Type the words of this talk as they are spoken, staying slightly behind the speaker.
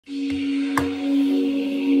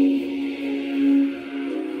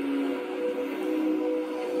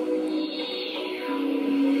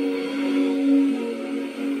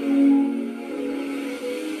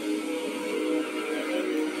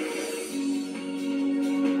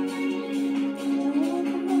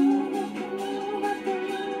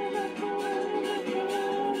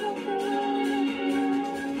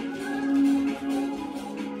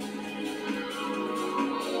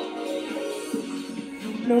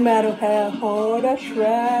matter how hard I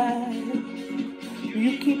try,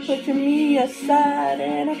 you keep pushing me aside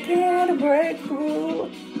and I can't break through.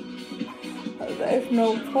 There's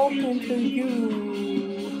no talking to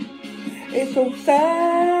you. It's so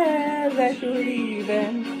sad that you're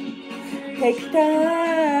leaving. Takes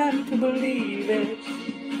time to believe it.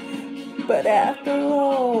 But after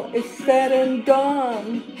all is said and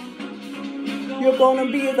done, you're gonna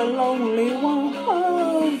be the lonely one.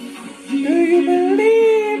 Oh, do you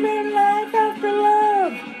believe in life after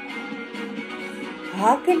love?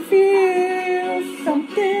 I can feel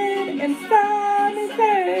something inside me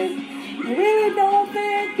says, I really don't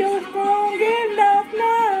think you're strong enough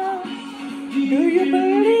now. Do you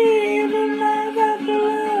believe in life after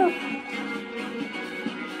love?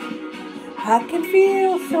 I can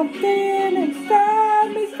feel something inside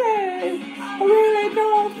me says, I really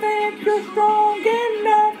don't think you're strong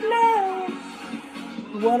enough now.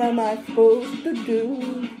 What am I supposed to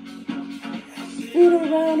do? Sit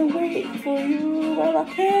around and wait for you? Well, I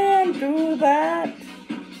can't do that.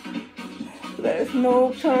 There's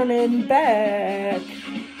no turning back.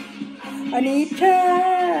 I need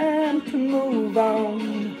time to move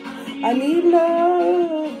on. I need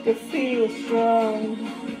love to feel strong.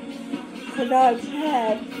 'Cause I've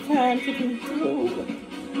had time to be through.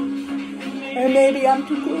 And maybe I'm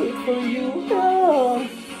too good for you. Oh,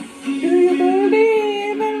 do you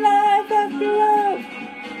believe in life after love?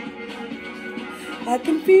 I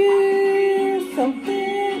can feel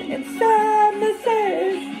something inside me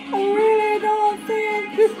says, I really don't think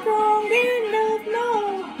you're strong enough, no.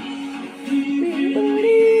 Do you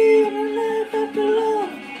believe in life after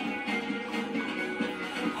love?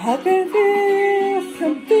 I can feel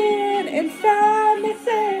something inside me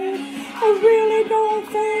says, I really don't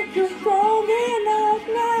think you're strong enough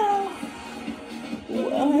now.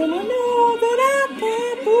 Well, and I know that I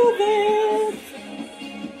can't do this,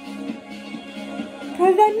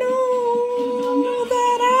 'cause I know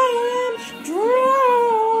that I am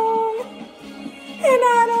strong, and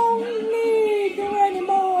I don't need you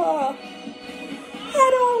anymore. I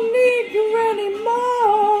don't need you anymore.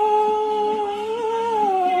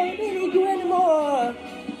 I don't need you anymore.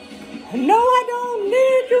 No, I don't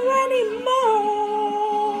need you anymore.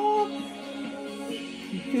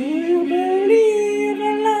 Do you believe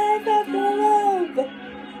in life after love?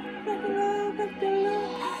 After love, after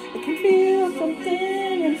love. I can feel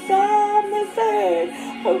something inside me say,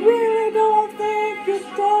 I really don't think you're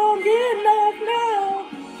strong enough now.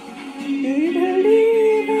 Do you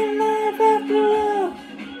believe in life after love?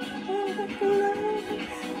 After love.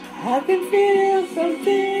 I can feel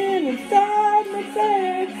something inside me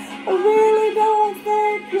say, I really don't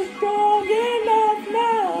think you're strong enough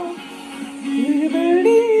now. Do you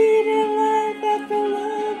believe in life after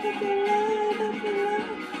love, after love, after love?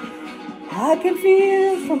 I can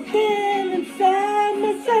feel something inside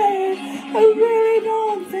me say, I really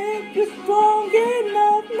don't think you're strong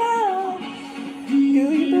enough now. Do you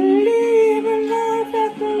believe in life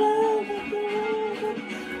after love, after love?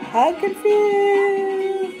 I can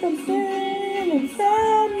feel something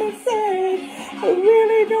inside me say, I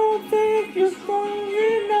really don't think you're strong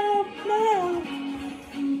enough now.